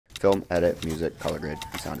Film, edit, music, color grade,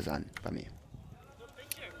 and sound design by me.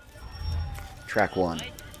 Track 1,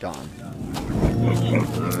 Dawn.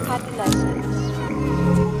 Adolescence.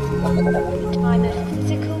 A time of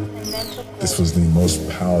physical and mental growth. This was the most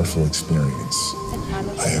powerful experience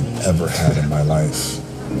I have ever had in my life.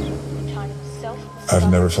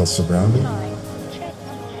 I've never felt so grounded.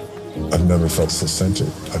 I've never felt so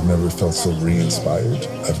centered. I've never felt so re-inspired.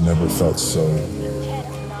 I've never felt so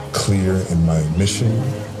clear in my mission.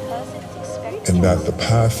 And that the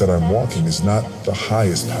path that I'm walking is not the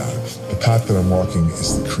highest path. The path that I'm walking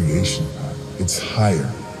is the creation path. It's higher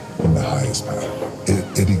than the highest path.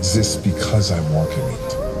 It exists because I'm walking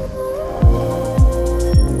it.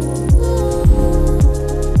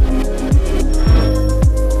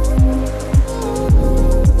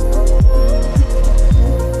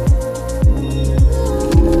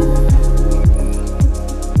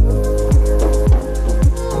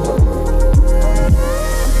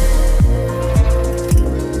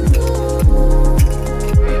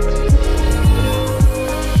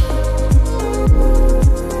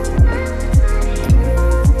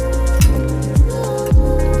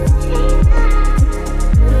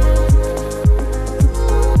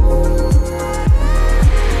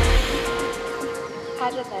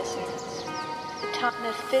 Adolescence, a time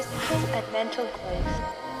of physical and mental growth,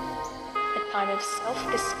 a time of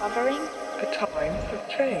self-discovering, a time of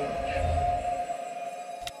change.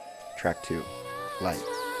 Track 2, Light.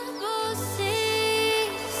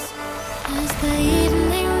 As the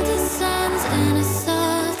evening descends in a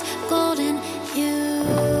soft golden hue.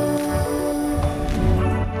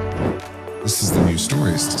 This is the new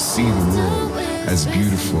story, is to see the world as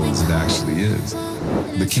beautiful as it actually is.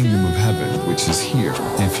 The kingdom of heaven, which is here,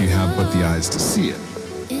 if you have but the eyes to see it.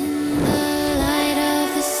 In the light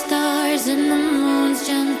of the stars and the moon's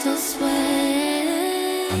gentle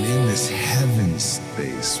sway. I'm in this heaven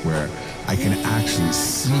space where I can actually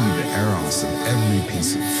see the eros of every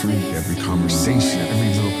piece of fruit, every conversation,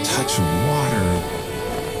 every little touch of water.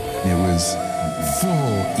 It was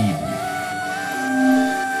full Eden.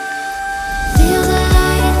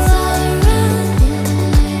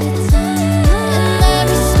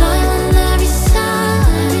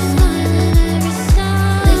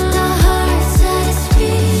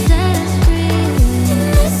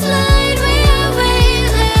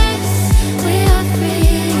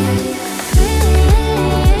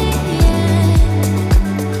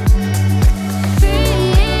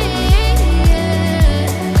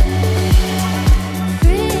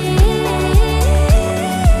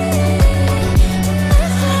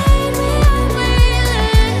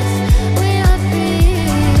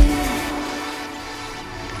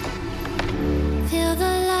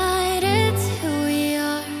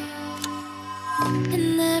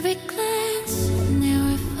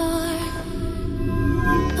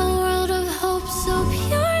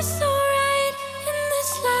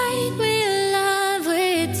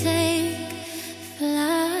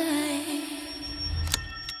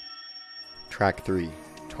 Track 3,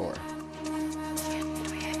 Tour.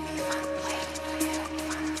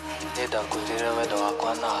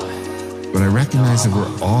 But I recognize that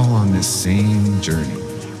we're all on this same journey.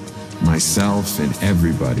 Myself and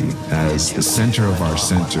everybody as the center of our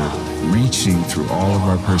center, reaching through all of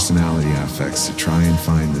our personality affects to try and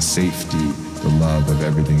find the safety, the love of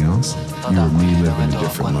everything else. You or me live in a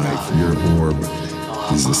different life. Your orb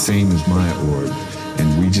is the same as my orb,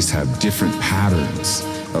 and we just have different patterns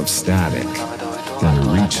of static that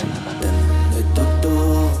are reaching.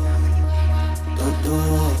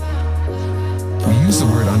 We use the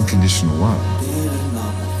word unconditional love,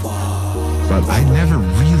 but I never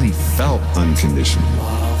really felt unconditional.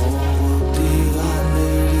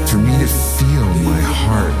 For me to feel my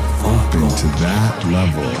heart open to that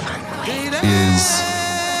level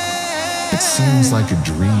it seems like a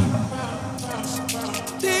dream.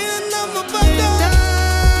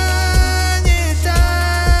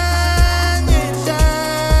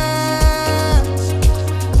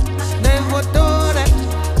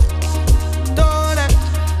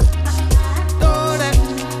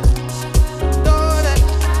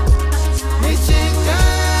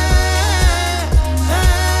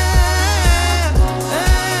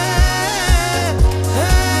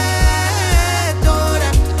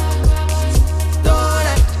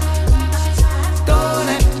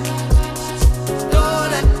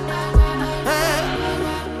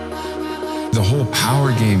 The whole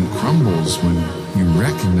power game crumbles when you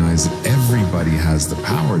recognize that everybody has the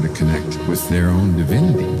power to connect with their own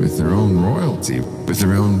divinity, with their own royalty, with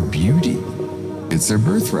their own beauty. It's their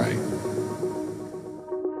birthright.